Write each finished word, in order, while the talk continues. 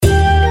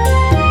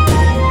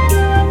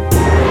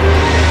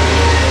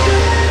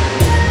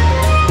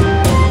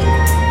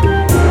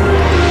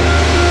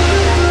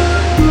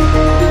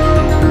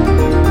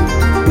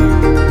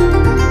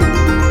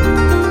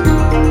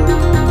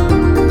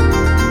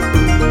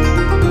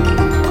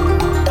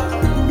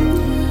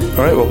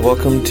Alright, well,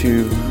 welcome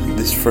to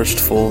this first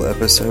full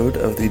episode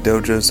of the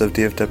Dojos of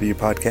DFW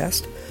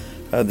podcast.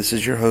 This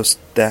is your host,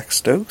 Dak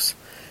Stokes,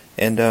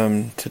 and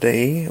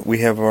today we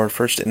have our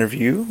first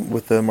interview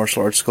with the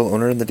martial arts school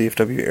owner in the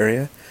DFW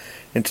area.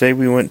 And today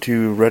we went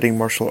to Reading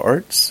Martial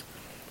Arts,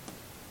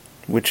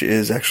 which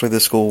is actually the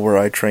school where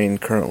I train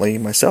currently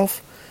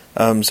myself,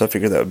 so I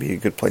figured that would be a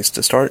good place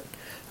to start.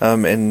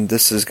 And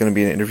this is going to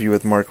be an interview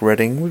with Mark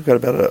Redding. We've got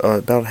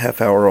about a half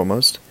hour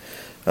almost.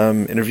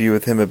 Interview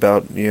with him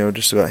about,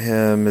 just about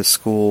him, his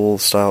school,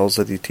 styles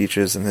that he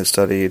teaches and has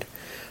studied,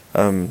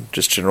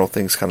 just general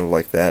things kind of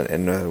like that.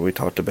 And we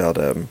talked about,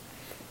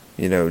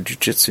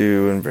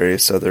 jiu-jitsu and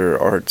various other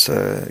arts,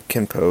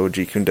 kenpo,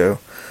 jeet-kune-do,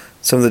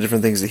 some of the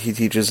different things that he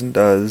teaches and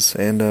does,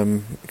 and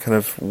kind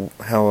of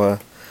how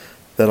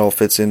that all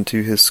fits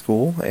into his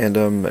school and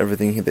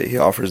everything that he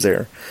offers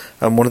there.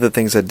 One of the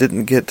things I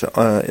didn't get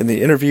in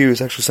the interview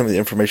is actually some of the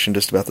information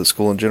just about the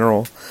school in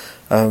general.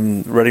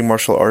 Reading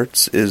Martial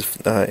Arts is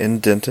in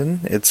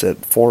Denton. It's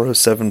at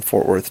 407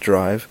 Fort Worth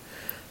Drive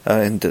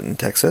in Denton,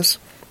 Texas.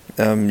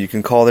 You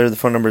can call there. The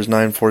phone number is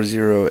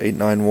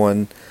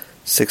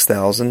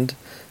 940-891-6000.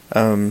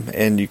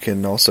 And you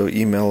can also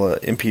email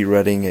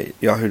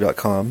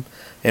mpredding@yahoo.com.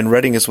 And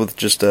Reading is with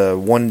just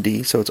one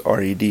D, so it's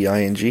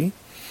R-E-D-I-N-G.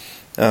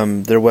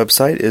 Their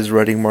website is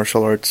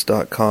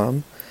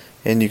readingmartialarts.com,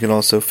 and you can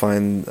also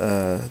find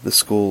the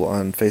school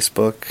on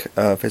Facebook,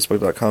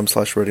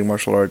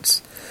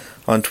 facebook.com/readingmartialarts.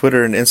 On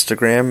Twitter and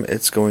Instagram,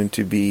 it's going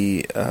to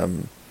be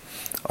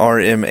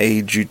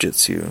RMA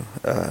Jiu-Jitsu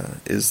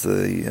is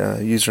the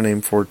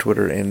username for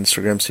Twitter and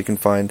Instagram, so you can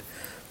find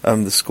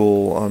the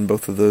school on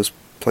both of those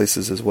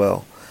places as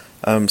well.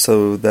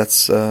 So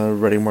that's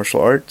Reading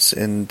Martial Arts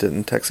in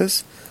Denton,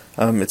 Texas.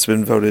 It's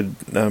been voted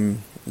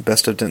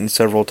Best of Denton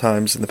several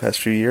times in the past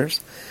few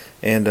years,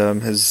 and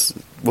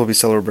will be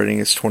celebrating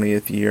its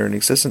 20th year in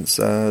existence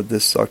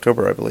this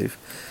October, I believe.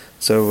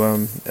 So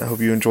I hope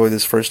you enjoy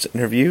this first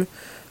interview.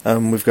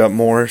 We've got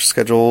more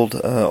scheduled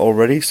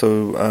already,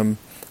 so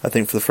I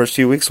think for the first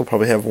few weeks we'll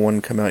probably have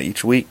one come out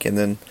each week, and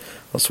then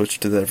I'll switch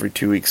to the every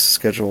 2 weeks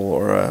schedule,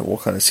 or we'll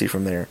kind of see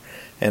from there,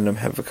 and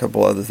have a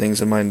couple other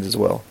things in mind as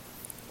well.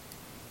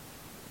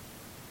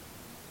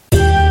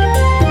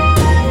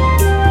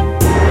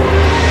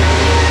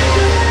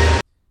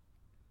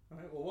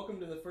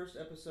 First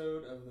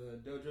episode of the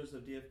Dojos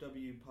of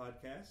DFW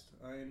podcast.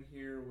 I am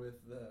here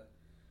with the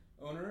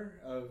owner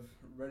of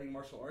Reading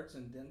Martial Arts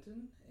in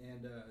Denton,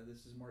 and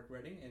this is Mark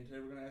Redding, and today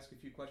we're going to ask a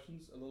few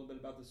questions a little bit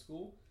about the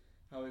school,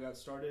 how he got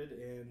started,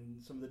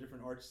 and some of the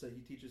different arts that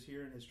he teaches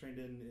here and has trained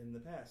in the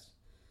past.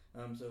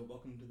 So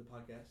welcome to the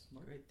podcast,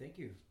 Mark. Great, thank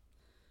you.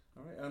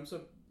 All right,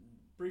 so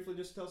briefly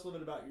just tell us a little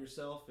bit about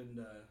yourself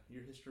and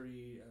your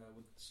history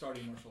with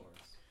starting martial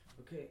arts.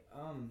 Okay,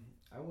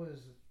 I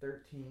was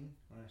 13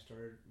 when I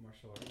started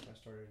martial arts. I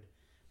started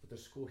with a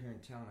school here in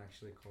town,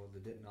 actually, called the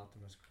Denton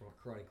Optimus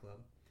Karate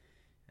Club.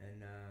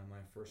 And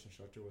my first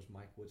instructor was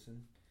Mike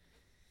Woodson.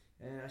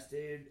 And I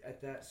stayed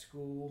at that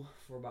school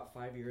for about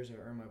 5 years. I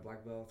earned my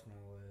black belt when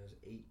I was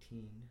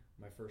 18,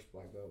 my first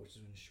black belt, which is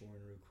in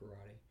Shorin-ryu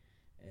Karate.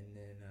 And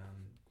then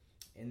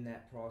in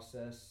that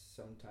process,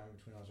 sometime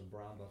between I was a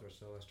brown belt or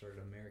so, I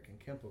started American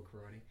Kenpo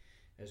Karate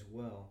as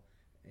well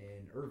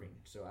in Irving.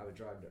 So I would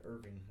drive to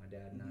Irving. My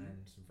dad and I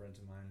and some friends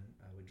of mine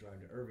would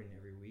drive to Irving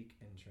every week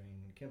and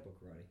train Kenpo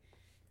Karate.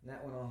 And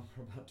that went on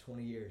for about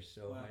 20 years.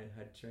 So wow. I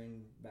had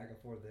trained back and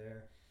forth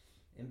there.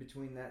 In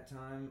between that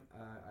time,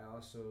 I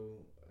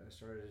also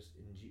started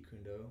in Jeet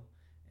Kune Do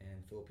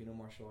and Filipino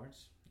martial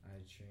arts.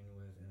 I trained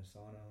with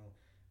Inasano,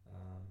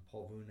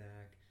 Paul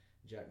Vunak,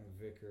 Jack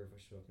McVicker,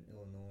 which was up in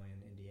Illinois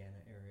and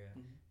Indiana area.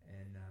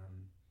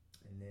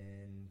 And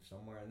then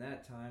somewhere in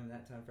that time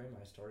frame,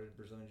 I started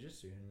Brazilian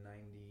Jiu-Jitsu in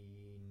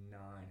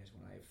 99 is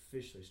when I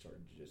officially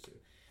started Jiu-Jitsu.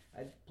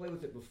 I'd played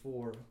with it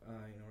before,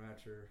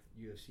 after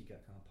UFC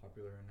got kind of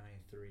popular in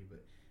 93,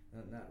 but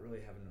not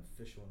really having an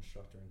official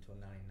instructor until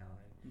 99.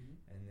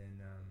 And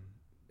then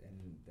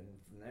from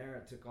there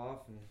I took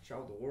off and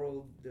traveled the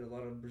world, did a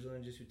lot of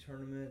Brazilian Jiu-Jitsu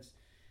tournaments,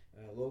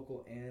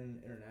 local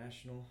and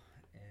international,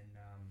 and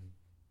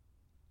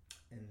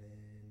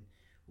then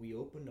we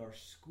opened our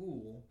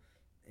school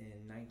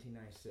in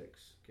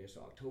 1996. Okay, so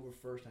October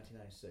 1st,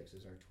 1996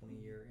 is our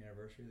 20-year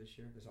anniversary this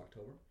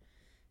October.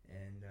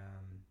 And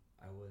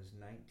I was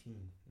 19,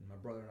 and my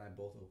brother and I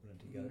both opened it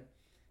together,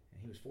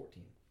 and he was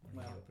 14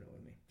 when he opened it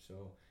with me.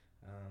 So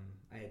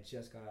I had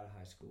just got out of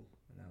high school,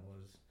 and that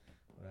was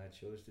what I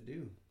chose to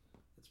do.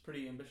 That's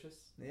pretty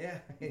ambitious.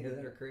 Yeah,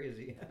 that are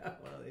crazy.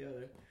 One or the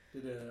other.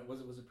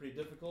 Was it pretty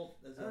difficult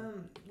as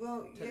a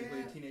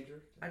technically a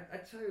teenager? I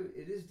tell you,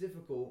 it is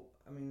difficult.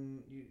 I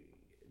mean,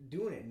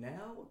 doing it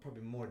now would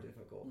probably be more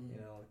difficult.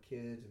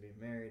 Kids and being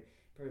married,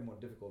 probably more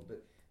difficult.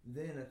 But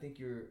then I think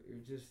you're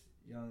just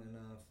young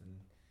enough, and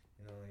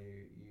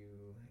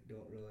you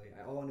don't really.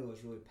 All I knew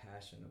was really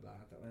passionate about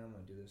it. I thought, man, I'm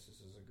gonna do this.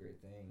 This is a great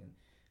thing, and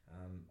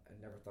I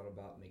never thought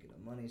about making the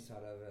money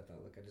side of it. I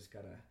thought, look, I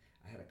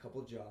had a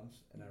couple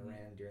jobs, and I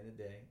ran during the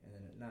day, and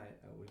then at night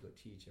I would go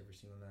teach every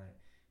single night.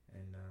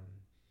 And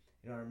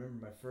I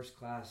remember my first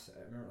class.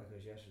 I remember like it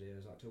was yesterday. It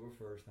was October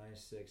 1st,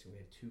 '96, and we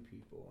had 2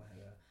 people. I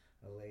had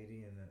a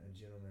lady and a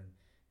gentleman,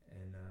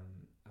 and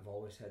I've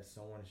always had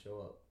someone show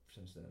up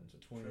since then. So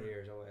 20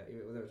 years, whether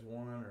it was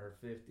 1 or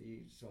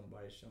 50,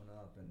 somebody's shown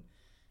up, and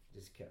it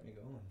just kept me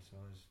going. So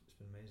it's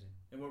been amazing.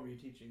 And what were you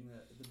teaching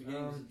at the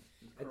beginning?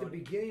 At the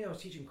beginning, I was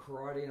teaching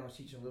karate, and I was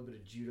teaching a little bit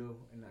of judo,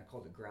 and I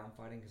called it ground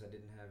fighting because I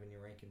didn't have any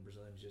rank in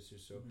Brazilian Jiu-Jitsu,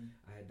 so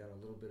I had done a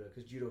little bit of,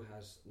 because judo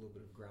has a little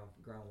bit of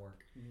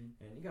groundwork.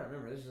 And you got to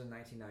remember, this is in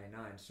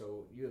 1999,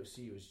 so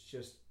UFC was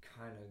just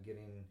kind of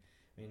getting,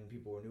 I mean,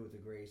 people were new with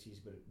the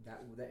Gracies, but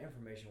that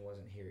information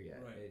wasn't here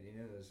yet. Right.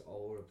 It was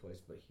all over the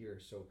place, but here.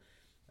 So,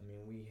 I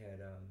mean, we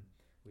had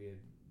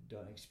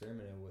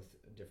experimented with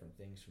different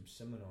things from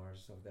seminars and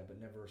stuff like that,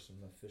 but never some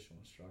official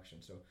instruction.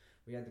 So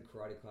we had the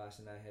karate class,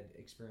 and I had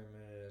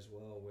experimented as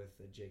well with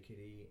the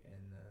JKD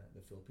and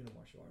the Filipino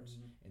martial arts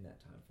in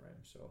that time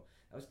frame. So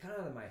that was kind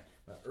of my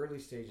early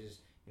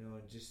stages,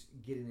 just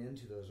getting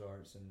into those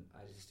arts, and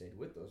I just stayed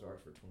with those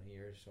arts for 20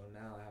 years. So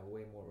now I have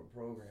way more of a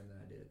program than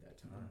I did at that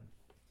time.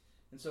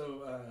 And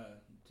so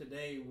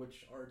today,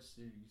 which arts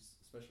do you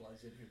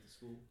specialize in here at the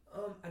school?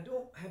 I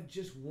don't have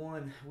just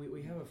one.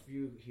 We have a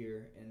few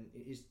here, and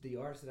it's the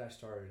arts that I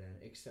started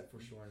in, except for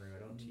Shorin-ryu. I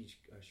don't teach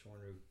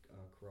Shorin-ryu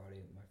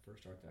karate. My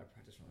first art that I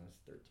practiced when I was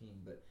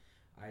 13, but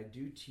I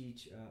do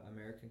teach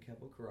American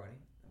Kempo karate,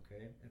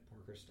 okay, at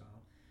Parker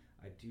style.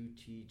 I do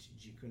teach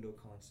Jeet Kune Do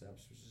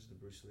concepts, which is the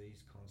Bruce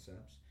Lee's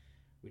concepts.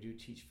 We do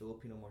teach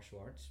Filipino martial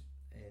arts,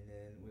 and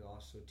then we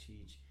also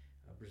teach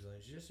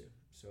Brazilian Jiu-Jitsu.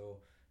 So.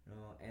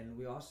 And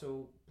we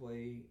also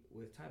play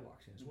with Thai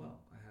boxing as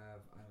well.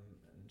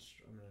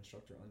 I'm an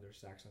instructor under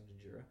Saxon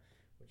Jinjura,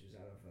 which is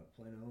out of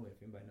Plano. If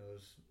anybody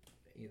knows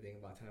anything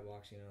about Thai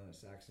boxing, that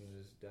Saxon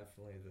is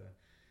definitely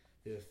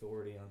the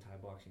authority on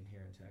Thai boxing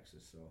here in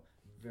Texas. So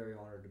very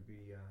honored to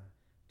be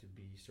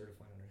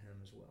certified under him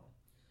as well.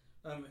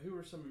 Who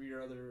are some of your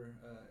other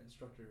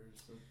instructors?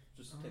 So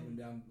just take them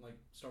down,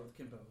 start with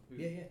Kempo.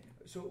 Yeah.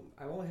 So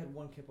I've only had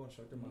one Kempo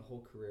instructor my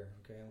whole career.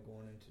 Okay, I'm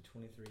going into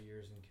 23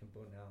 years in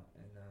Kempo now,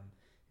 and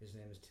his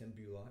name is Tim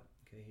Bulot.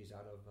 Okay, he's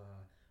out of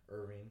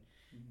Irving.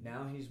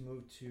 Now he's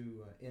moved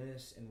to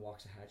Ennis and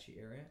Waxahachie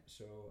area.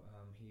 So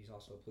he's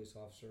also a police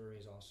officer.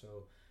 He's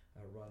also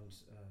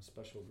runs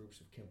special groups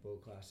of Kempo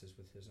classes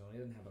with his own. He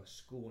doesn't have a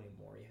school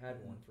anymore. He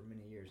had one for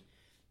many years,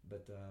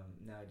 but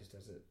now he just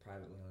does it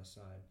privately on the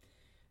side.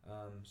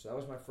 So that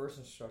was my first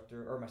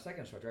instructor, or my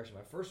second instructor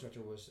actually. My first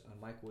instructor was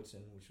Mike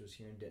Woodson, which was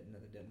here in Denton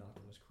at the Denton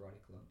Optimus Karate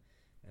Club.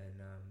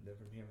 And then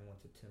from him I went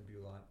to Tim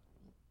Bulot.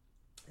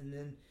 And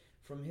then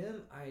from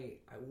him I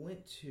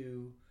went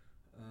to,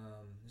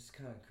 this is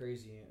kind of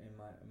crazy in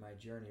my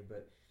journey,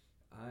 but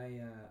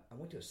I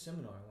went to a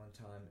seminar one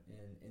time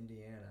in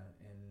Indiana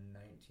in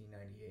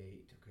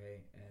 1998,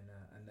 okay? And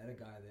I met a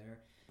guy there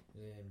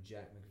named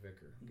Jack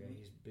McVicker, okay?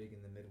 He's big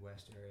in the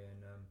Midwest area,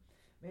 and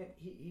man,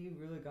 he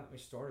really got me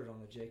started on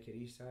the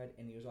JKD side,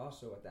 and he was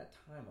also, at that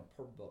time, a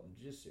purple belt in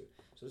Jiu-Jitsu.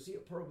 So to see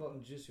a purple belt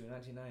in Jiu-Jitsu in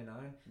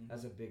 1999,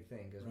 that's a big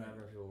thing, because not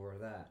many people were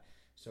that.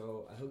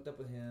 So I hooked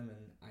up with him, and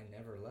I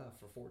never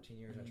left. For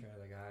 14 years, I trained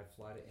with a guy. I'd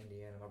fly to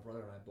Indiana. My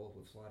brother and I both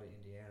would fly to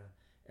Indiana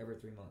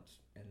every 3 months,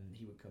 and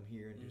he would come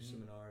here and do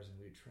seminars, and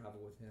we'd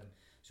travel with him.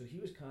 So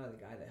he was kind of the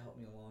guy that helped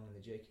me along in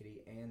the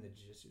JKD and the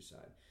Jiu-Jitsu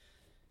side.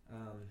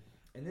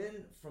 And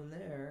then from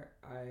there,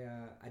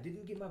 I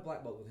didn't get my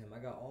black belt with him. I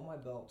got all my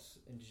belts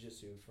in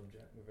Jiu-Jitsu from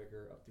Jack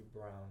McVicker up through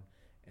Brown.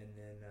 And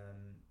then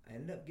I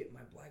ended up getting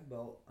my black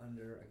belt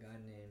under a guy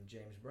named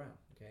James Brown.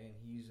 Okay, and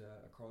he's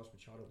a Carlos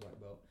Machado black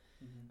belt.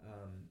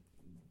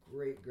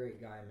 Great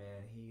guy,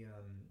 man. He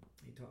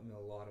taught me a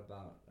lot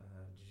about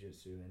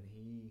Jiu-Jitsu, and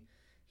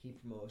he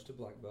promoted us to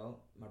black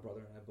belt. My brother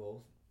and I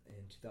both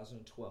in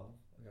 2012.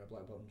 I got a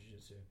black belt in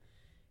Jiu-Jitsu.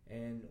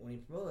 And when he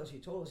promoted us, he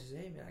told us, he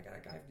said, "Hey man, I got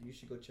a guy that you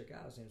should go check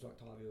out. His name's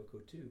Octavio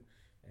Coutu."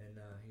 And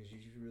he goes,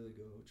 "You should really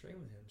go train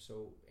with him."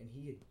 So, and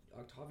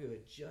Octavio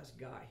had just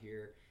got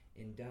here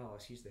in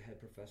Dallas. He's the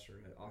head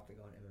professor at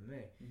Octagon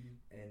MMA.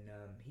 And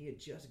he had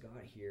just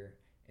got here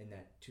in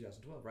that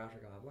 2012, right after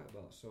I got my black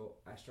belt. So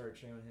I started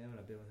training with him, and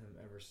I've been with him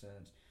ever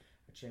since.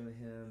 I train with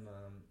him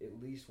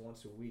at least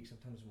once a week,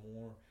 sometimes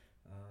more.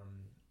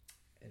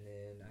 And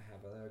then I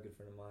have another good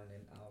friend of mine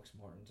named Alex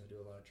Martins. I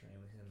do a lot of training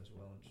with him as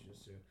well in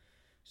Jiu-Jitsu.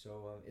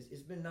 So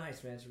it's been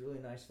nice, man. It's a really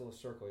nice little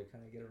circle. You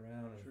kind of get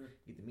around and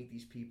get to meet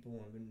these people,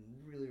 and I've been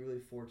really, really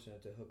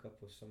fortunate to hook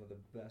up with some of the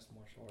best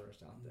martial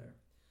artists out there.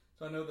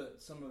 So I know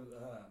that some of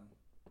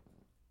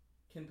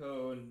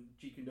Kenpo and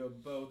Jeet Kune Do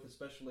both,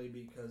 especially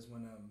because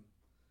when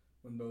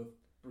both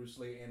Bruce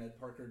Lee and Ed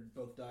Parker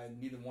both died,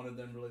 neither one of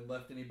them really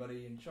left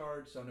anybody in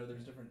charge. So I know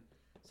there's different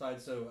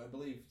sides. So I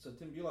believe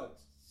Tim Bulot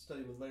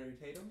studied with Larry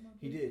Tatum.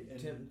 He did.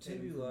 Tim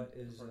Bulot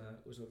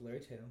was with Larry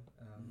Tatum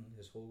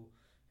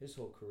his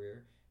whole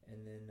career,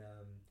 and then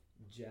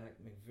Jack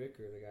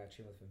McVicker, the guy I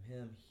trained with from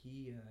him,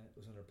 he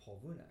was under Paul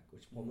Vunak,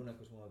 which Paul Vunak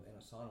was one of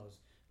Inosanto's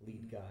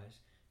lead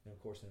guys, and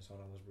of course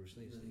Inosanto was Bruce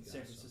Lee's lead guy.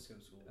 San Francisco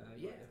school.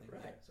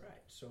 Right.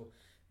 So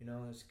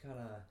it's kind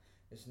of,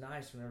 it's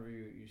nice whenever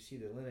you see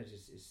the lineage.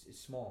 It's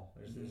small.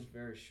 It's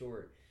very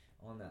short.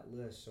 on that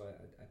list. So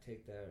I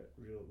take that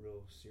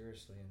real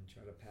seriously and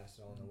try to pass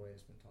it on the way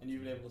it's been taught. And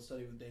you've been able to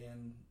study with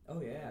Dan.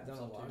 Oh yeah, I've done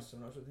a lot of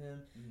seminars with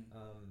him.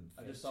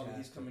 I just saw that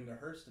he's coming to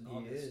Hearst in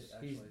August. He is.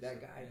 Actually, He's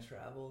that guy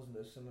travels and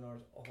does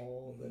seminars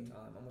all the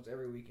time, almost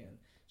every weekend.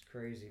 It's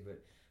crazy,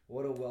 but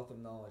what a wealth of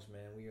knowledge,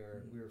 man. We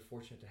are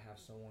fortunate to have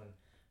someone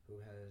who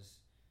has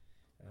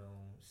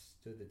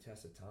stood the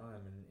test of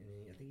time, and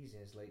I think he's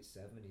in his late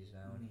 70s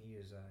now, and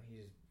he's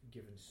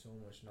given so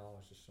much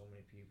knowledge to so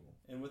many people.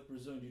 And with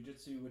Brazilian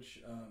Jiu-Jitsu,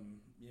 which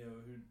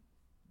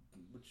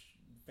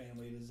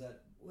family does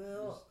that?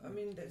 Well, I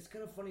mean, it's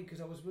kind of funny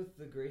because I was with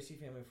the Gracie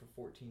family for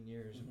 14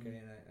 years, okay,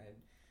 and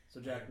so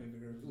Jack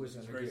Mayweather was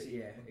under Gracie.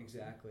 Yeah,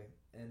 exactly.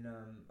 And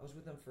I was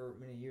with them for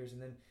many years,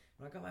 and then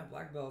when I got my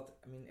black belt,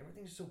 I mean,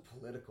 everything's so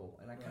political,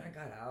 and I kind of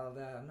got out of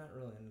that. I'm not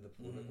really into the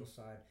political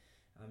side.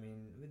 I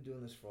mean, I've been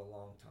doing this for a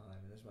long time,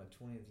 and this is my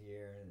 20th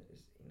year, and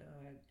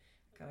I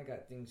kind of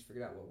got things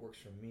figured out what works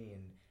for me,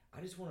 and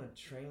I just want to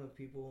train with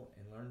people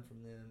and learn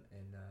from them,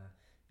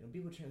 and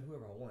people train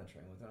whoever I want to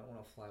train with. I don't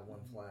want to fly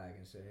one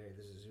flag and say, hey,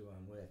 this is who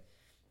I'm with,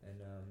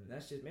 and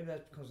that's just, maybe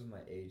that comes with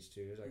my age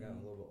too. As I got a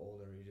little bit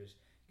older, you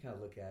just kind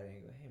of look at it and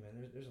you go, hey man,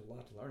 there's a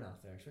lot to learn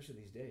out there, especially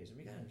these days. I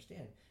mean, you gotta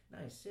understand,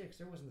 96,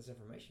 there wasn't this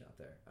information out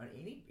there on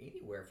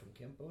anywhere from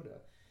Kempo to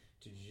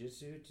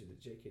Jiu-Jitsu to the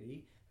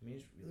JKD. I mean,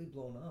 it's really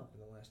blown up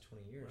in the last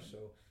 20 years. Right.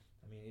 So,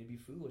 I mean, it'd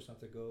be foolish not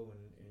to go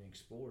and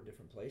explore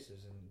different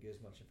places and get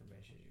as much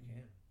information as you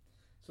can.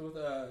 So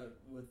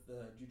with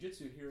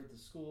Jiu-Jitsu here at the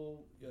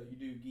school, you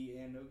do gi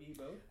and no gi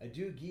both? I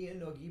do gi and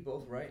no gi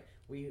both, right?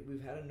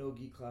 We've had a no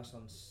gi class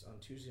on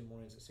Tuesday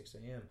mornings at 6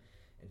 a.m.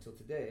 until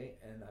today,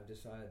 and I've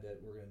decided that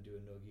we're going to do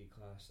a no gi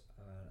class,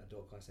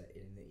 adult class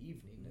in the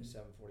evening at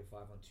 7:45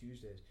 on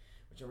Tuesdays,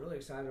 which I'm really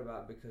excited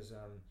about because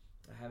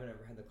I haven't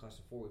ever had the class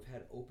before. We've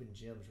had open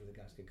gyms where the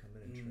guys could come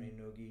in and train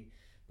no gi,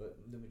 but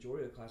the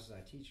majority of the classes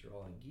I teach are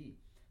all in gi.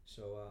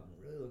 So I'm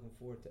really looking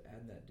forward to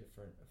adding that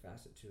different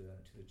facet to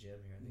the gym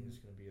here. I think it's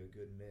going to be a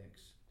good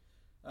mix.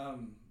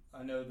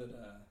 I know that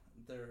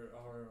there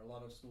are a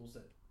lot of schools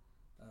that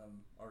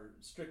are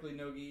strictly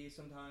no gi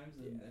sometimes,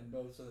 and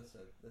both. So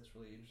that's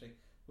really interesting.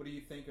 What do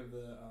you think of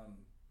the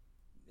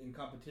in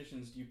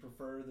competitions? Do you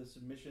prefer the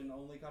submission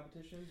only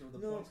competitions or the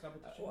points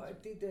competitions? Well, I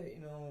think that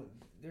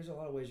there's a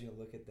lot of ways you can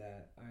look at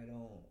that. I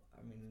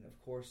mean, of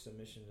course,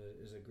 submission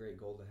is a great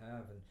goal to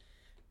have, and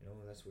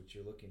that's what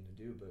you're looking to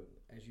do. But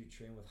as you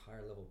train with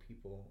higher level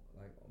people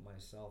like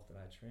myself that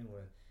I train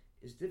with,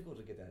 it's difficult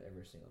to get that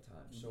every single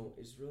time. So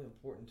it's really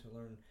important to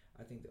learn,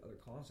 I think, the other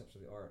concepts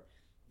of the art.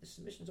 The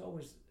submission's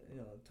always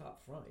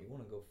top front. You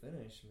want to go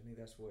finish. I think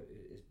that's what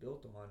it is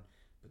built on.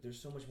 But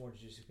there's so much more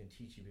Jiu-Jitsu can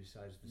teach you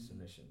besides the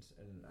submissions,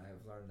 and I have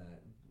learned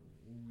that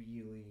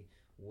really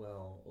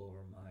well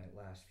over my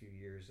last few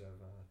years of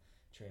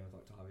training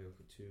with Octavio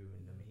Coutu,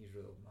 and I mean, he's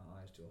really opened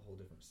my eyes to a whole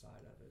different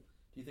side of it.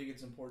 Do you think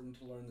it's important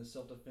to learn the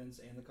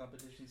self-defense and the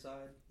competition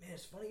side? Man,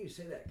 it's funny you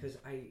say that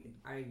because I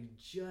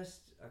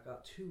just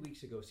about 2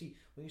 weeks ago. See,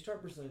 when you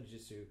start Brazilian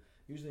Jiu-Jitsu,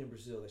 usually in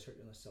Brazil they start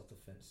doing the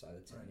self-defense side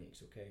of the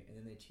techniques, okay, and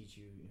then they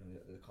teach you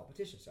the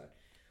competition side.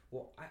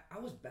 Well, I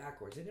was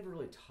backwards. They never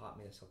really taught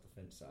me the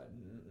self-defense side.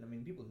 I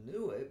mean, people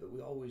knew it, but we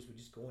always would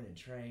just go in and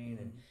train,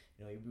 and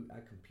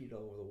I compete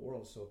all over the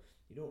world, so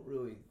you don't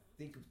really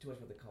think too much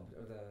about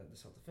the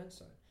self-defense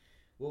side.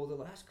 Well, the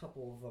last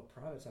couple of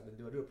privates I've been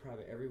doing, I do a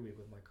private every week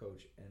with my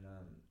coach, and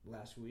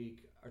last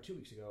week, or 2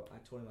 weeks ago, I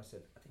told him, I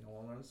said, I think I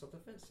want to learn the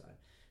self-defense side.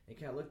 And he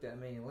kind of looked at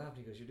me and laughed.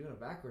 He goes, you're doing it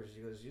backwards.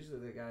 He goes, usually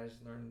the guys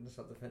learn the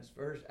self-defense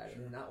first,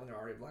 not when they're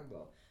already black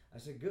belt. I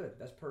said, good,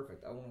 that's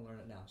perfect. I want to learn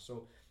it now.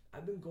 So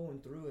I've been going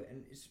through it,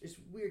 and it's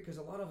weird because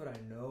a lot of it I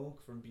know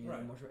from being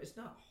in martial arts. It's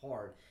not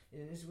hard,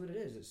 and it's what it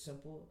is. It's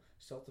simple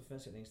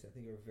self-defense techniques that I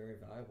think are very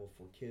valuable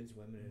for kids,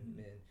 women, and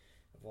men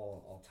of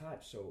all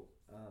types. So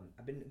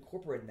I've been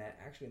incorporating that.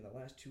 Actually, in the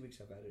last 2 weeks,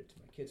 I've added it to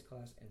my kids'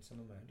 class and some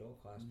of my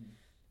adult class.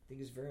 I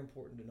think it's very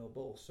important to know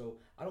both. So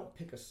I don't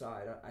pick a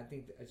side. I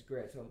think that's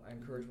great. I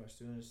encourage my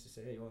students to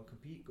say, hey, you want to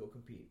compete? Go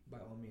compete by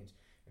all means.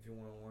 If you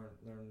want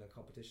to learn the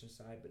competition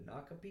side but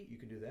not compete, you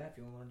can do that. If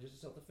you want to learn just the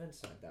self-defense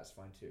side, that's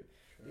fine too.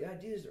 Sure. The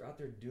idea is they're out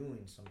there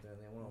doing something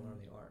and they want to learn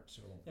the art.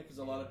 So because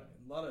a lot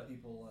of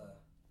people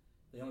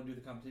they only do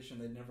the competition.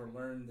 They never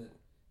learn that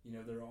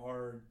there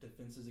are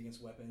defenses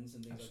against weapons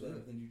and things like that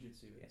within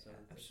jiu-jitsu. Yeah, so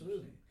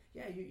absolutely.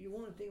 Yeah, you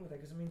want to think about that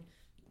because I mean,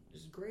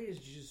 as great as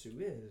jiu-jitsu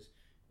is,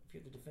 if you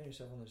have to defend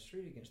yourself on the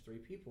street against 3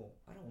 people,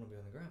 I don't want to be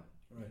on the ground.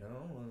 Right. I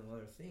want to know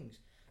other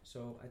things.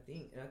 So I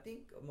think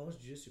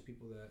most jiu-jitsu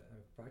people that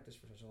have practiced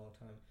for such a long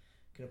time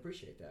can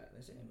appreciate that. And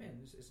they say, hey, man,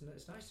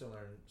 it's nice to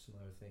learn some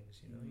other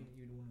things.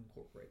 You'd want to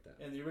incorporate that.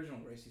 And the original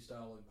Gracie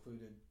style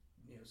included,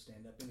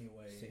 stand up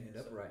anyway. Stand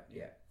up, right?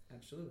 Yeah,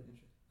 absolutely.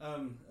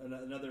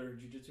 Another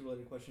jiu-jitsu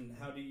related question: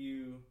 how do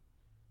you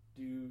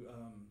do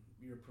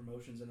your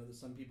promotions? I know that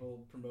some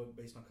people promote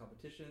based on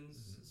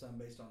competitions, some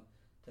based on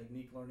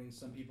technique learning.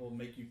 Some people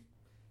make you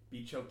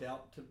be choked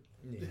out to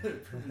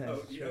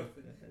promote.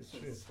 That's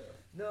true.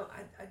 No,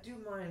 I do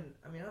mine.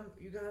 I mean,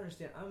 you gotta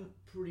understand. I'm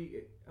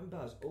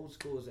about as old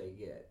school as they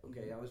get.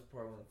 Okay, I was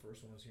probably one of the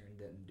first ones here in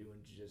Denton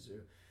doing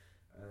jiu-jitsu.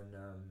 and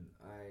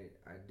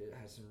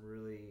had some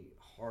really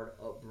hard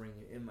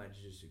upbringing in my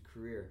jiu-jitsu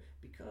career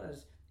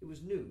because it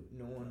was new.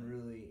 No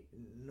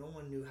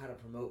one knew how to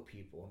promote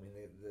people. I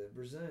mean, the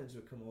Brazilians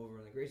would come over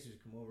and the Gracies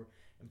would come over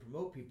and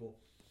promote people.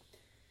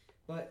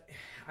 But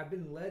I've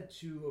been led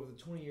to, over the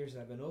 20 years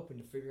that I've been open,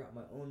 to figure out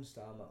my own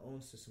style, my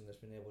own system that's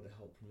been able to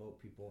help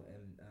promote people.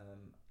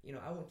 And,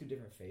 I went through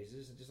different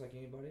phases, just like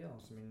anybody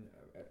else. I mean,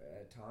 at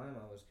a time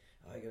I was,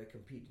 I got to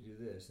compete to do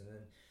this. And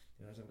then,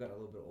 as I've gotten a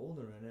little bit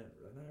older in it,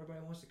 not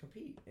everybody wants to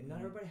compete. And not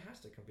everybody has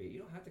to compete. You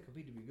don't have to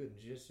compete to be good in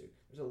jiu-jitsu.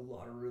 There's a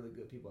lot of really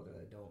good people out there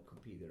that don't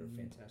compete, that are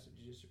fantastic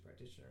jiu-jitsu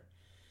practitioners.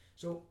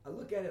 So I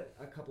look at it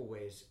a couple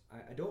ways.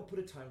 I don't put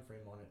a time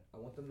frame on it. I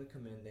want them to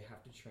come in. They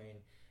have to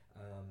train.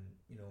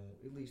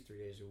 At least 3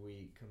 days a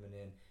week coming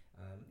in,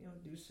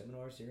 do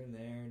seminars here and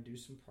there, do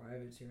some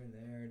privates here and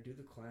there, do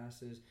the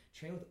classes,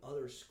 train with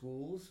other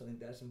schools. I think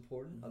that's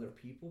important, other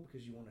people,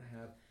 because you want to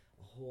have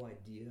a whole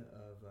idea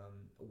of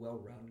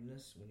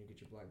well-roundedness when you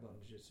get your black belt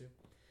in jiu-jitsu.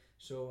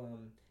 So,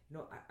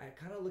 I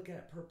kind of look at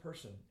it per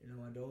person.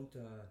 I don't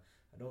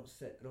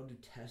do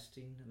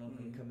testing. I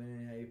don't come in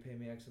and, hey, you pay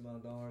me X amount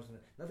of dollars. And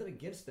nothing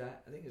against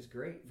that. I think it's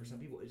great for some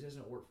people. It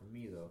doesn't work for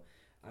me, though.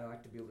 I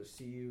like to be able to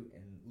see you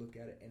and look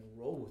at it and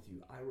roll with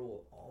you. I roll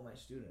with all my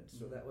students,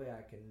 so that way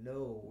I can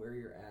know where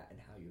you're at and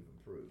how you've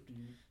improved.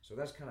 So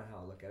that's kind of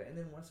how I look at it. And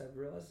then once I've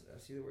realized, I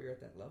see where you're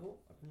at that level,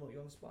 I promote you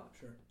on the spot.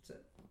 Sure. That's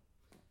it.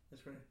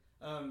 That's great.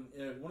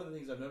 One of the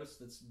things I've noticed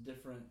that's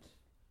different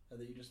that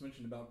you just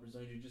mentioned about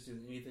Brazilian Jiu-Jitsu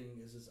than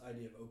anything is this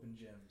idea of open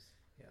gyms.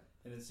 Yeah.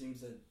 And it seems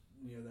that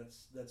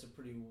that's a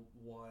pretty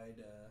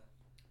wide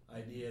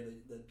idea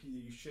that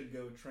you should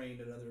go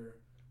train at other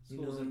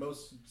schools, and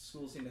most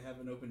schools seem to have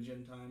an open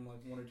gym time, like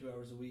 1 or 2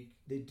 hours a week.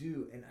 They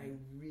do, and I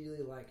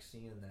really like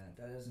seeing that.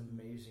 That is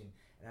amazing,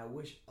 and I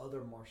wish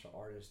other martial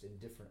artists in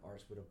different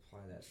arts would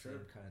apply that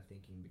same kind of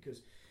thinking,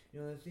 because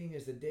the thing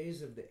is, the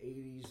days of the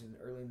 80s and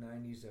early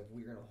 90s of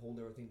we're going to hold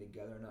everything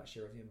together and not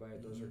share with anybody,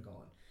 those are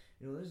gone.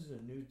 This is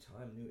a new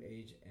time, new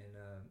age, and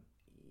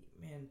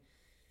man,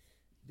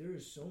 there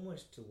is so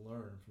much to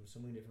learn from so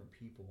many different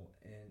people,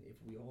 and if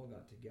we all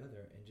got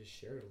together and just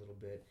shared a little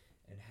bit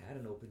and had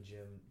an open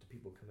gym to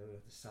people come in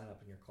with to sign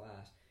up in your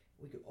class,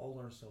 we could all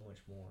learn so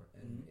much more,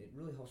 and it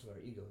really helps with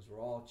our egos.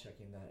 We're all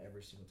checking that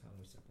every single time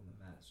we step on the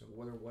mat, so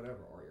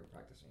whatever art you're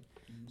practicing.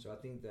 So I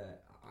think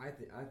that I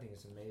think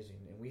it's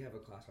amazing, and we have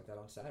a class like that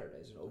on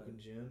Saturdays, an open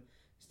gym.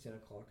 It's 10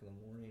 o'clock in the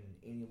morning, and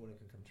anyone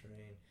can come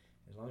train.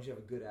 As long as you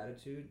have a good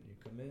attitude, you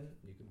come in,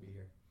 you can be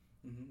here.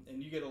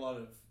 And you get a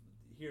lot of,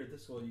 here at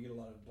this school, you get a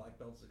lot of black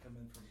belts that come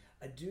in from.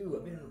 I do.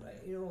 I mean,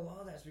 a lot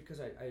of that's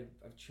because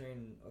I've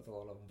trained with a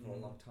lot of them for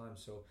a long time.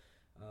 So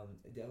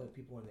the other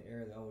people in the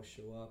area, they always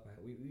show up.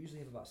 We usually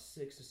have about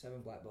 6 to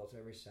 7 black belts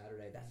every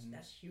Saturday.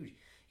 That's huge.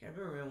 You gotta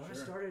remember, man, when I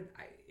started,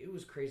 it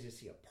was crazy to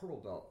see a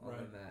purple belt on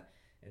the mat,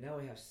 and now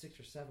we have 6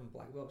 or 7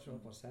 black belts showing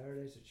up on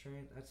Saturdays to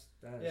train.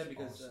 That is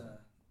because awesome.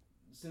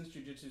 Since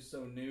jiu-jitsu is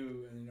so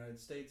new in the United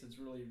States, it's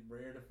really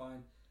rare to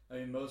find. I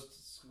mean,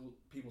 most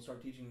people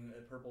start teaching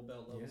at purple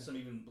belt level, some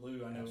even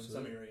blue, I know, in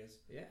some areas.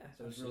 Yeah,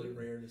 so it's really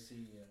rare to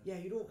see.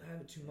 You don't have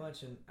it too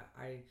much, and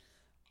I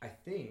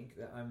think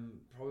that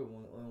I'm probably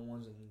one of the only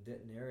ones in the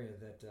Denton area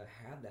that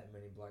have that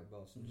many black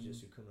belts in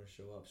jiu-jitsu come to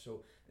show up.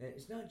 So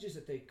it's not just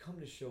that they come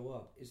to show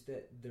up; it's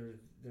that they're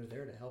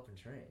there to help and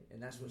train,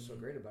 and that's what's so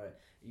great about it.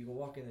 You can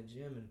walk in the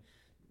gym and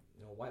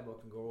a white belt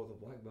can go with a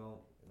black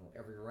belt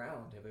every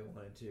round if they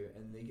wanted to,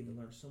 and they get to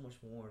learn so much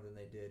more than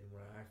they did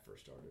when I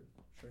first started.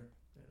 Sure.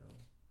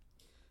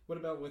 What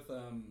about with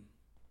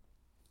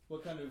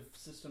what kind of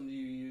system do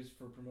you use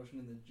for promotion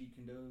in the Jeet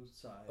Kune Do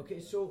side? Okay,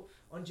 so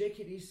on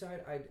JKD's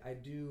side, I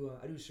do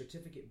a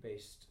certificate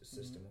based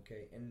system.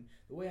 Okay, and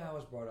the way I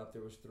was brought up,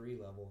 there was 3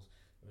 levels.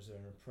 There was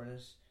an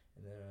apprentice,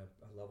 and then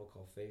a level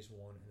called Phase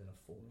 1, and then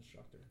a full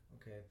instructor.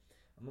 Okay,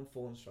 I'm a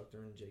full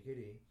instructor in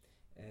JKD.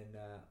 And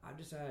I've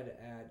decided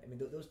to add, I mean,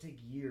 those take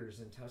years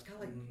and time. It's kind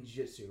of like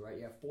jiu-jitsu, right?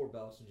 You have 4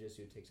 belts in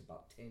jiu-jitsu. It takes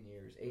about 10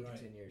 years, 8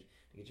 to 10 years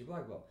to get your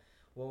black belt.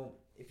 Well,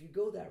 if you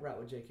go that route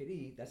with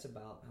JKD, that's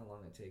about how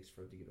long it takes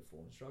to get a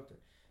full instructor.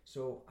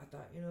 So I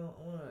thought,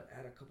 I want to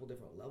add a couple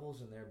different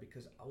levels in there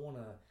because I want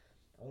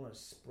to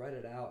spread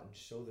it out and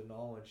show the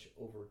knowledge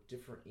over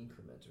different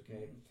increments,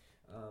 okay?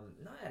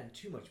 Not adding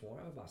too much more.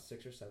 I have about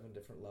 6 or 7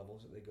 different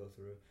levels that they go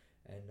through.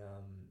 And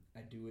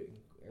I do it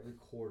every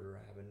quarter.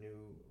 I have a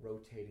new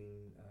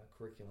rotating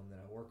curriculum that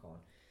I work on.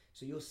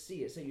 So you'll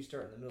see it. Say you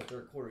start in the middle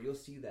of 3rd quarter, you'll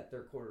see that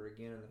 3rd quarter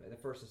again in the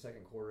 1st and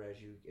 2nd quarter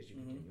as you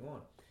continue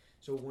on.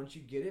 So once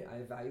you get it, I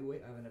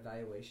evaluate. I have an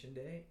evaluation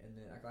day, and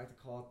then I like to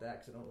call it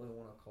that because I don't really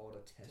want to call it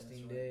a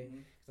testing day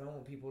because I don't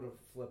want people to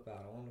flip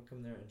out. I want them to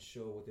come there and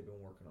show what they've been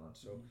working on.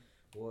 So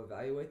we'll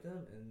evaluate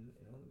them and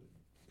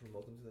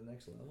promote them to the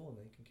next level, and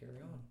they can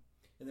carry on.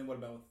 And then what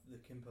about the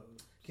Kempo?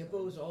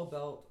 Kempo is all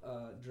belt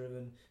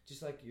driven,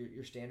 just like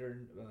your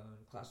standard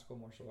classical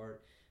martial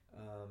art.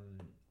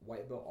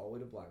 White belt all the way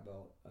to black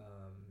belt.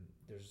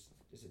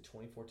 It's a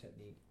 24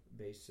 technique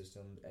based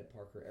system. Ed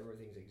Parker,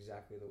 everything's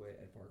exactly the way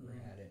Ed Parker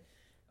had it.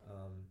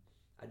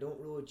 I don't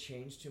really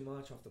change too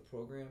much off the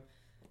program.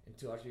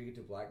 until after you get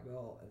to black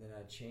belt, and then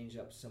I change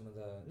up some of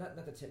the not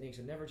the techniques.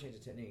 I never change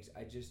the techniques.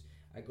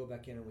 I go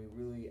back in and we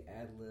really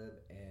ad lib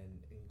and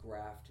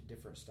graft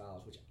different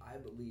styles, which I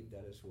believe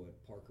that is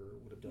what Parker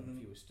would have done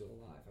if he was still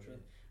alive. I mean,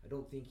 I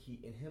don't think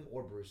him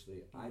or Bruce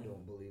Lee, I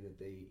don't believe that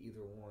they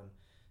either one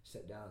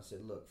sat down and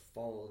said, look,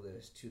 follow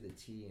this to the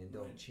T and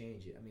don't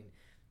change it. I mean,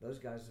 those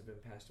guys have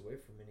been passed away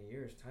for many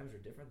years. Times are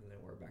different than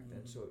they were back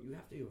then, so you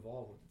have to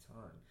evolve with the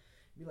time.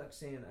 It'd be like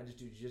saying I just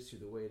do jiu-jitsu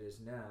the way it is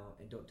now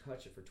and don't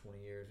touch it for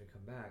 20 years and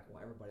come back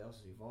while everybody else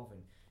is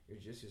evolving. Your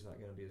jiu-jitsu is not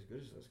going to be as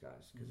good as those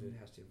guys because it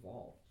has to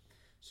evolve.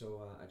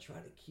 So I try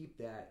to keep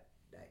that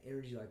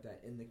energy like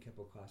that in the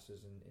Kempo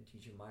classes and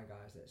teaching my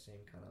guys that same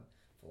kind of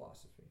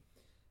philosophy.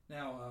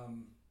 Now,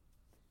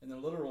 in the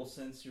literal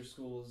sense, your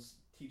school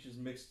teaches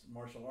mixed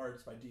martial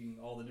arts by doing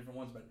all the different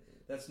ones, but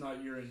that's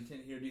not your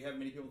intent here. Do you have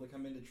many people that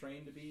come in to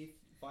train to be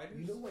fighters?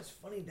 You know what's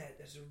funny?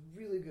 That's a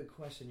really good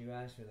question. You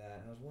asked me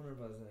that, and I was wondering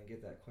if I was going to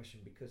get that question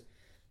because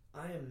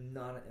I am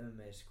not an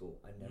MMA school.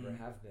 I never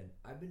have been.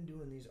 I've been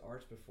doing these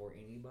arts before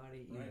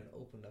anybody even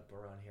opened up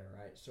around here,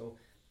 right? So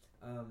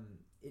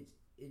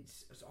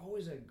it's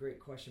always a great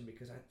question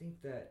because I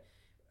think that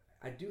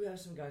I do have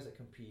some guys that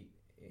compete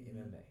in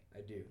MMA.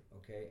 I do,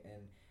 okay?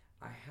 And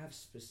I have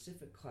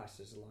specific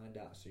classes lined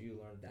out so you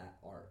learn that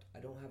art. I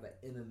don't have an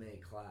MMA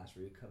class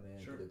where you come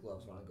in, put the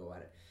gloves on, and go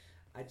at it.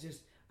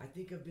 I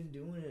think I've been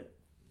doing it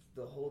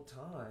the whole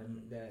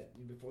time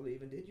that before they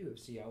even did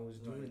UFC, I was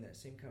doing that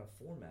same kind of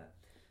format.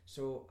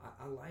 So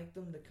I like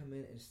them to come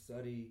in and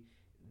study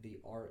the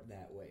art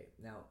that way.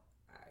 Now,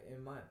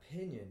 in my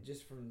opinion,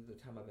 just from the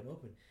time I've been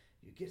open,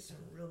 you get some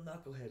real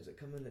knuckleheads that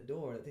come in the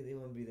door that think they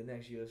want to be the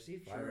next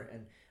UFC fighter,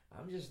 and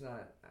I'm just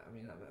not. I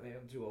mean, maybe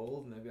I'm too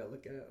old. Maybe I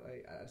look at it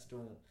like I just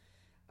don't.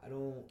 I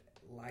don't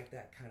like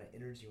that kind of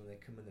energy when they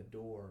come in the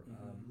door.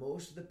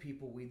 Most of the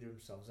people weed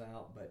themselves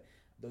out, but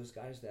those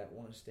guys that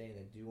want to stay and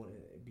they do want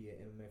to be an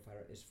MMA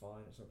fighter is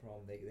fine. It's no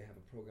problem. They have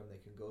a program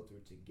they can go through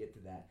to get to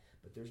that.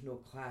 But there's no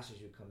classes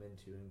you come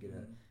into and get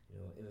a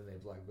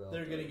MMA black belt.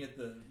 They're getting it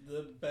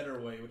the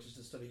better way, which is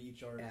to study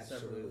each art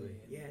separately.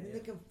 Yeah, and then they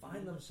can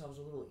find themselves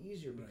a little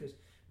easier because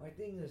my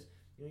thing is,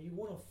 you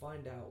want to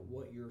find out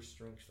what your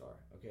strengths are,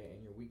 okay,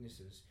 and your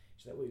weaknesses,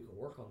 so that way you can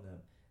work on them.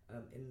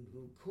 And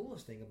the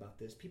coolest thing about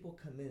this, people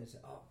come in and say,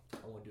 oh,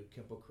 I want to do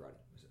Kempo Karate.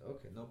 I say,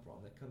 okay, no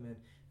problem. They come in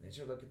and they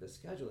start looking at the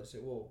schedule. They say,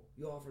 well,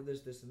 you offer this,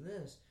 this, and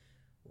this.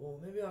 Well,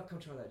 maybe I'll come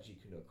try that Jeet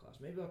Kune Do class.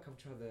 Maybe I'll come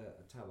try the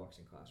Thai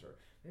boxing class. Or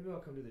maybe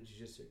I'll come do the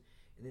jiu-jitsu.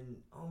 And then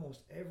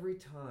almost every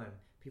time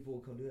people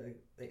will come do that,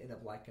 they end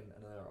up liking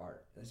another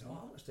art. And they say, oh,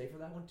 I want to stay for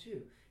that one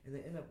too. And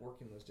they end up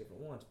working those different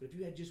ones. But if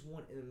you had just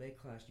one MMA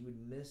class, you would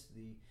miss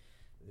the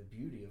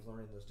beauty of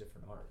learning those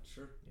different arts.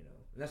 Sure.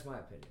 And that's my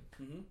opinion.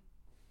 Mm-hmm.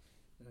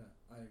 Yeah,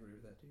 I agree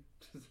with that too.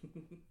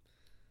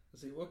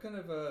 Let's see, what kind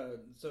of,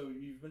 so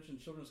you've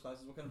mentioned children's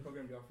classes. What kind of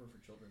program do you offer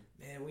for children?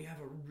 Man, we have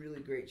a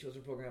really great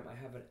children's program. I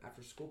have an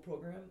after-school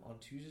program on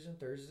Tuesdays and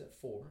Thursdays at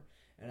 4,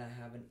 and I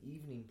have an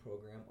evening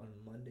program on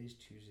Mondays,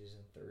 Tuesdays,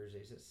 and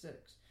Thursdays at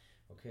 6.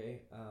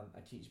 Okay, I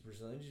teach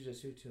Brazilian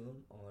Jiu-Jitsu to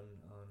them on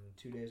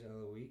 2 days out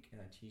of the week,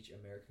 and I teach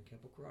American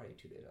Kempo Karate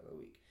 2 days out of the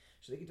week.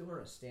 So they get to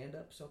learn a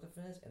stand-up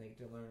self-defense, and they get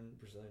to learn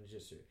Brazilian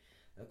Jiu-Jitsu.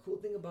 The cool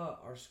thing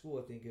about our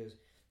school, I think, is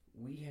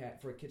we have,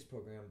 for a kids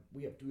program,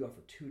 we offer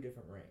 2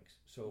 different ranks.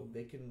 So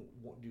they can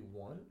do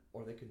one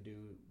or they can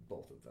do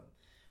both of them.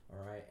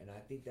 All right. And I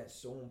think that's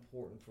so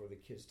important for the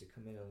kids to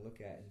come in and look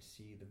at and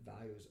see the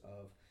values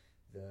of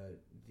the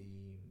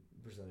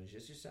Brazilian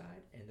Jiu-Jitsu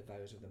side and the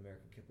values of the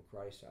American Kempo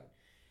Karate side.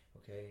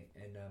 Okay.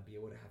 And be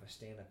able to have a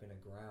stand up in a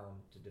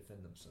ground to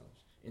defend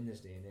themselves in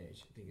this day and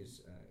age. I think is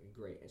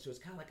great. And so it's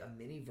kind of like a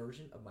mini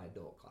version of my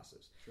adult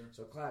classes. Sure.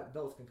 So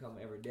adults can come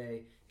every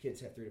day.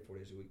 Kids have 3 to 4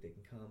 days a week they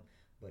can come.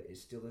 But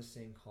it's still the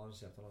same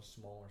concept on a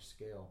smaller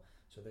scale.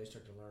 So they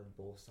start to learn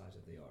both sides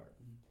of the art.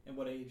 And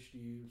what age do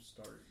you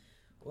start?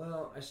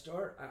 Well, I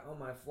start, on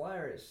my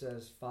flyer it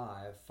says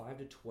 5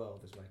 to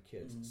 12 is my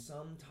kids.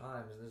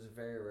 Sometimes, this is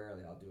very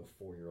rarely, I'll do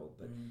a 4-year-old.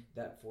 But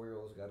that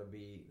 4-year-old's got to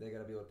be able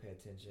to pay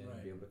attention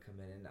and be able to come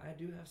in. And I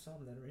do have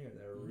some that are here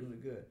that are really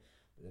good.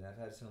 But then I've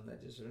had some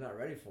that just are not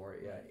ready for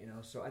it yet.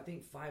 So I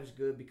think 5 is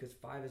good because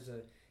 5 is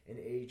an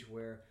age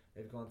where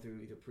they've gone through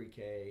either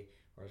pre-K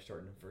or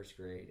starting in first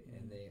grade,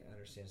 and they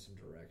understand some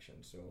direction.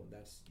 So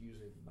that's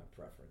usually my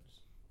preference.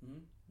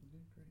 Okay,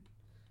 great.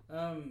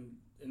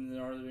 And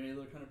then are there any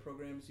other kind of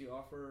programs you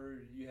offer?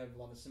 You have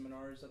a lot of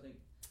seminars, I think.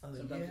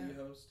 Sometimes you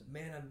host.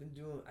 Man,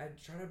 I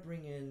try to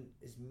bring in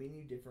as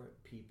many different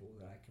people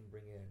that I can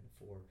bring in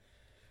for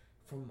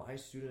my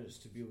students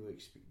to be able to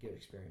get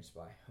experienced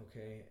by,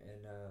 okay?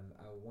 And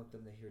I want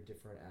them to hear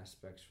different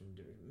aspects from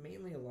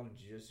mainly a lot of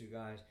jiu-jitsu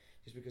guys,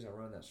 just because I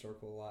run that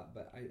circle a lot.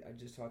 But I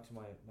just talked to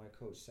my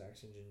coach,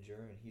 Saxon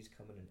Ginger, and he's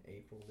coming in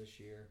April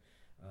this year.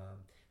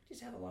 We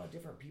just have a lot of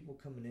different people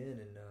coming in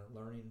and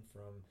learning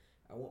from.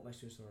 I want my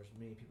students to learn as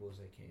many people as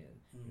they can,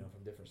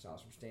 from different styles,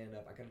 from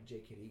stand-up. I got a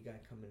JKD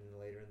guy coming in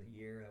later in the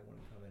year. I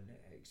want to come and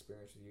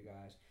experience with you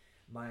guys.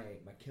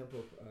 My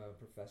Kempo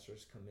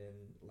professors come in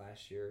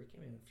last year. He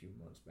came in a few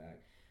months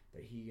back.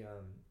 that he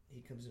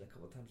comes in a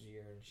couple times a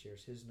year and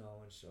shares his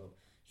knowledge. So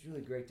it's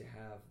really great to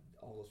have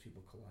all those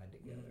people collide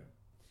together.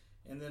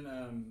 And then,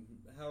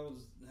 how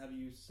do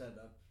you set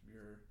up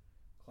your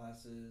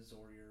classes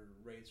or your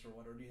rates or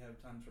whatever? Do you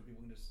have times where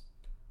people can just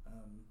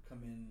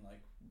come in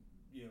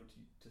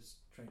to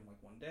train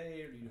like one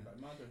day, or do you do it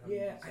by month, or how do you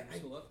set your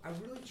school up? I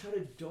really try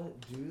to don't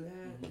do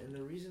that, and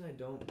the reason I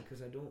don't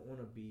because I don't want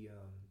to be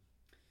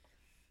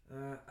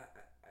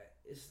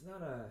it's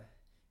not a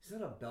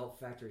belt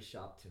factory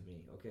shop to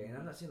me, okay? And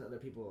I'm not saying that other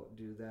people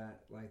do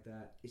that like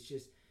that. It's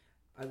just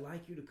I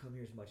like you to come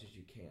here as much as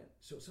you can.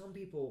 So some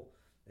people,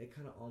 they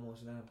kind of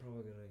almost, and I'm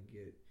probably going to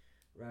get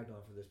ragged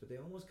on for this, but they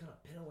almost kind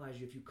of penalize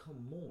you if you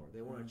come more.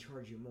 They want to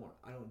charge you more.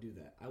 I don't do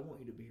that. I want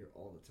you to be here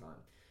all the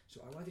time.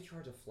 So I like to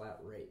charge a flat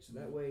rate. So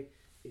that way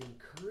it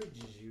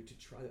encourages you to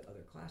try the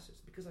other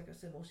classes. Because like I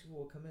said, most people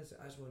will come in and say,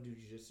 I just want to do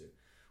jiu-jitsu.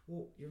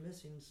 Well, you're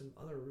missing some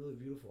other really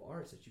beautiful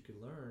arts that you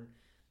could learn.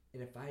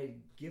 And if I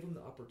give them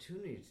the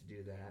opportunity to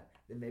do that,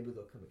 then maybe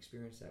they'll come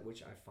experience that,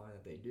 which I find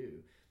that they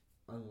do.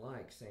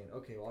 Unlike saying,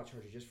 okay, well, I'll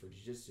charge you just for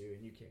jiu-jitsu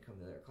and you can't come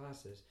to the other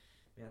classes.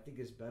 Man, I think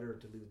it's better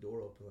to leave the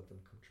door open, let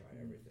them come try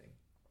everything.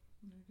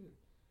 Very good.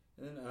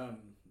 And then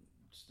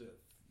just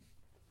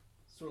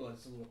sort of like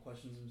some little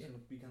questions. I'm just going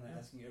to be kind of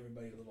asking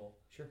everybody a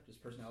little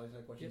just personality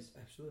type questions. Yes,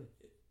 absolutely.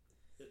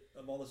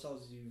 Of all the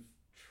styles you've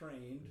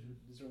trained,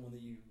 is there one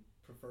that you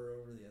prefer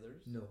over the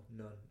others? No,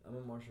 none. I'm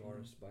a martial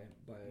artist by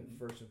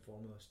first and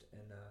foremost,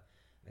 and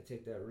I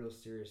take that real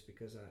serious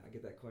because I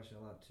get that question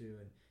a lot too,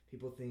 and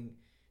people think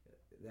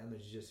that I'm a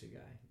jiu-jitsu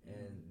guy,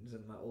 and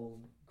my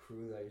old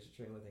crew that I used to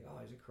train with think, oh,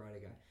 he's a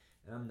karate guy,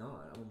 and I'm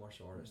not. I'm a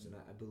martial artist, and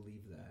I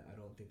believe that. I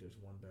don't think there's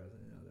one better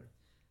than another.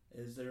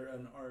 Is there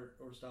an art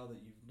or style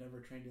that you've never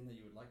trained in that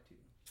you would like to?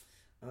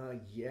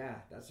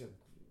 Yeah, that's a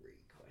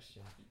great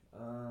question.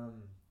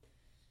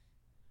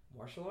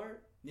 Martial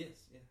art?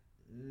 Yes, yeah.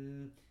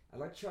 I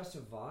like to try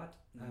Savate.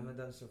 I haven't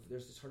done so.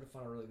 It's hard to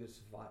find a really good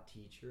Savate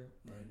teacher,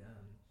 and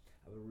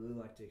I would really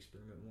like to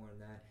experiment more in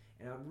that.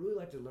 And I'd really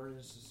like to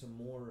learn some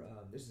more.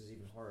 This is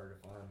even harder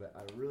to find, but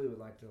I really would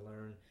like to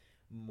learn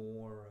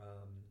more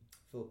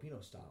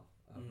Filipino style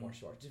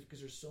martial arts, just because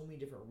there's so many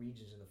different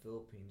regions in the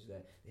Philippines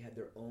that they have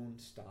their own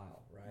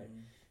style, right?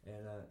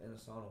 And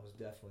Asano was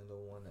definitely the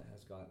one that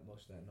has got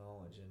most of that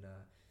knowledge, and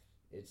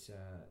it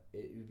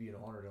would be an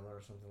honor to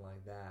learn something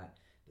like that.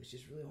 But it's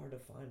just really hard to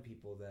find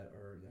people that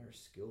are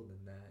skilled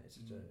in that. It's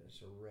such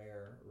it's a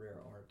rare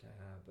art to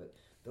have. But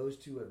those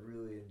two I'd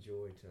really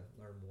enjoy to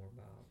learn more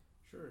about.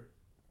 Sure.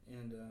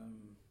 And I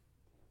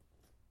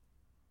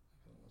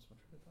lost my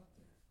train of thought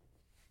there.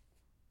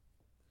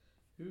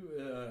 Who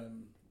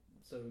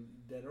so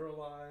dead or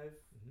alive,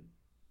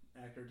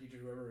 actor, teacher,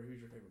 whoever, who's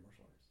your favorite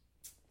martial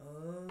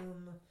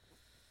artist?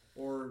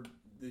 Or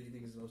do you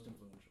think is the most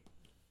influential?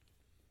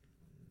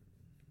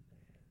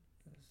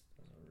 That's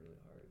a really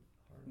hard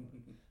one.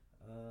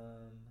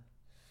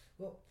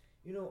 Well,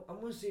 I'm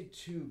going to say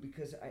two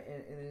because and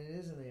it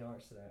is in the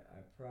arts that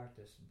I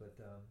practice, but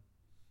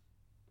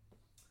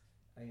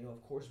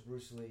of course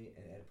Bruce Lee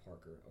and Ed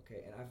Parker.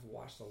 Okay, and I've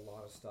watched a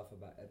lot of stuff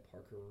about Ed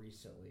Parker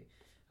recently.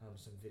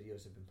 Some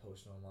videos have been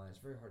posted online. It's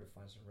very hard to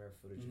find some rare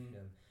footage of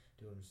him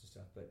doing some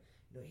stuff, but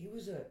he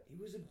was a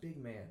big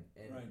man,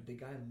 and the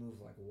guy moved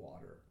like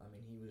water. I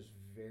mean, he was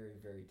very,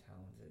 very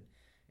talented,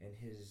 and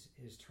his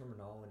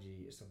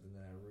terminology is something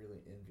that I really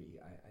envy.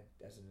 I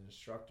as an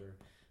instructor,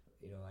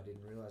 I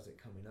didn't realize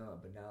it coming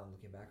up, but now I'm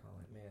looking back on it,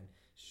 like, man,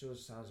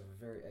 shows signs of a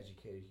very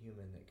educated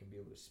human that can be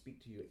able to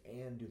speak to you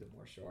and do the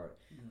martial art.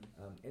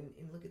 And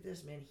look at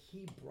this, man,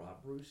 he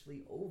brought Bruce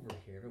Lee over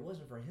here. If it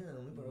wasn't for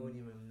him, we probably wouldn't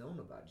even have known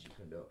about Jeet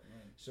Kune Do.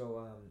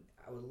 So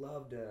I would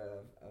love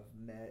to have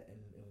met and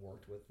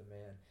worked with the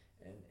man.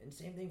 And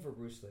same thing for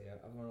Bruce Lee.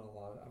 I've learned a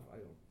lot.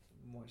 I've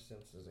watched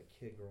him since a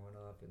kid growing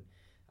up, and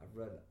I've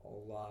read a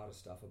lot of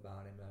stuff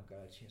about him, and I've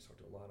got a chance to talk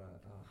to a lot of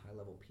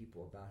high-level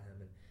people about him,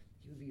 and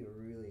he would be a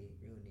really,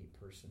 really neat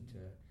person to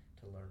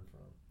learn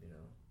from,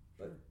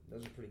 But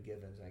those are pretty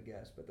givens, I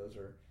guess. But those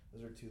are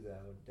two that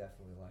I would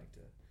definitely like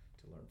to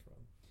learn from.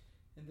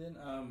 And then,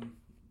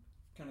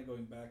 kind of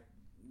going back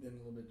then a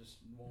little bit, just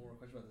one more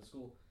question about the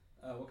school.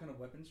 What kind of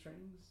weapons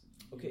trainings?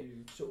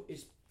 So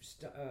it's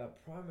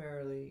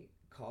primarily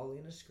Kali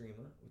and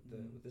Eskrima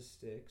with the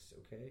sticks,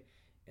 okay,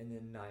 and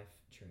then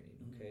knife training,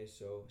 okay.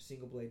 So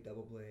single blade,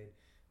 double blade,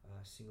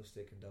 single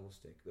stick, and double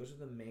stick. Those are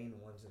the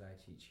main ones that I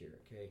teach here,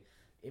 okay.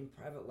 In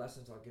private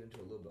lessons, I'll get into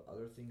a little bit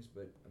other things,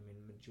 but I mean,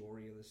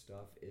 majority of the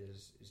stuff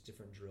is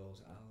different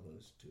drills out of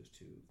those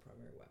two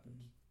primary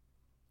weapons.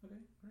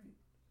 Okay, great.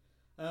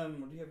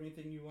 Do you have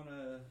anything you want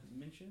to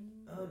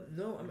mention?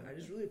 No, I mean, I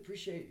just really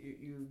appreciate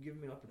you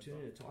giving me an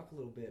opportunity to talk a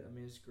little bit. I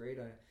mean, it's great.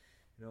 I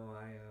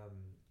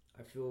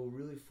feel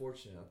really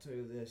fortunate. I'll tell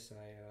you this.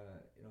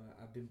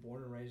 I've been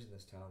born and raised in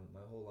this town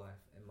my whole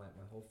life, and my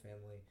whole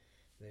family,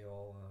 they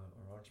all are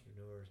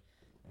entrepreneurs.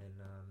 And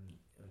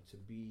to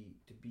be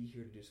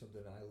here to do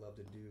something I love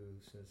to do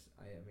since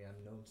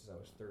I've known since I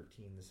was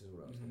 13. This is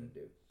what I was going to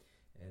do,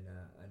 and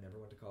I never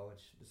went to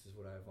college. This is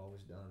what I've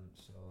always done.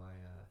 So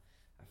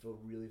I feel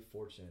really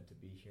fortunate to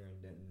be here in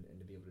Denton and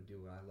to be able to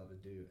do what I love to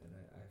do. And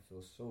I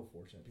feel so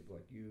fortunate. People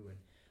like you and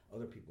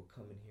other people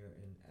come in here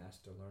and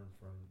ask to learn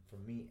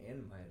from me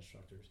and my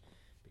instructors,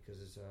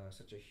 because it's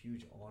such a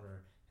huge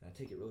honor. And I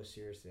take it really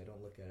seriously. I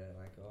don't look at it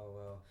like, oh,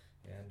 well,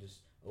 yeah, I'm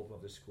just open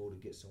up the school to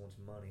get someone's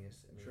money.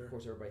 Sure. Of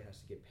course, everybody has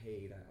to get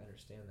paid. I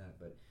understand that.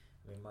 But,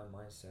 I mean, my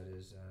mindset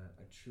is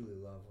I truly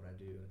love what I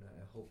do, and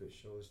I hope it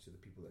shows to the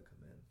people that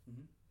come in.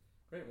 Mm-hmm.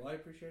 Great. Well, I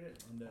appreciate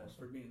it. And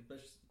for being,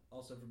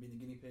 also for being the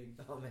guinea pig.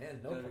 Oh, man,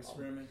 no problem.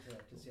 Experiment to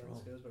see how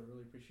this goes, but I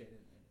really appreciate it.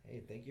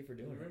 Hey, thank you for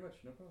doing it. Thank you very much.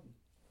 No problem.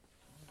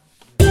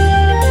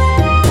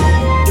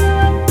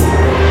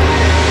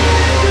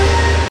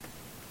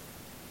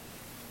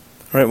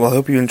 All right, well, I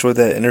hope you enjoyed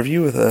that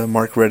interview with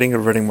Mark Redding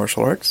of Redding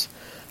Martial Arts.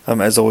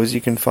 As always,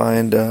 you can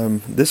find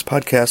this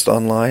podcast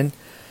online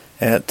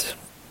at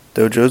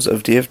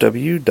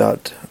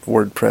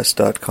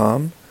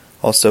dojosofdfw.wordpress.com.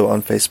 Also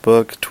on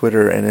Facebook,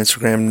 Twitter, and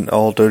Instagram,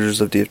 all Dojos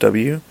of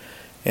DFW.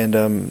 And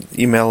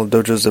email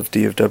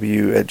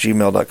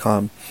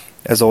dojosofdfw@gmail.com.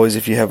 As always,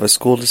 if you have a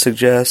school to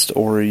suggest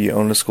or you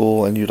own a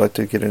school and you'd like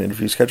to get an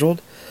interview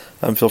scheduled,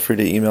 feel free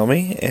to email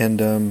me.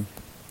 And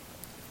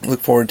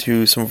look forward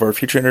to some of our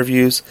future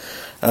interviews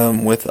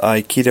with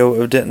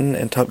Aikido of Denton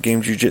and Top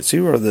Game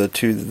Jiu-Jitsu are the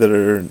two that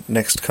are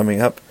next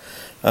coming up.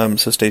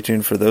 So stay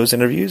tuned for those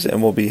interviews,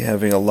 and we'll be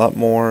having a lot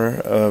more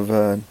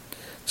of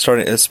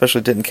starting,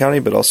 especially Denton County,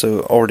 but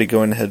also already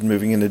going ahead and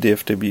moving into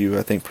DFW,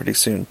 I think, pretty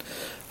soon.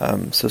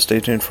 So stay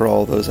tuned for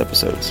all those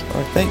episodes.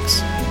 All right,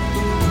 thanks.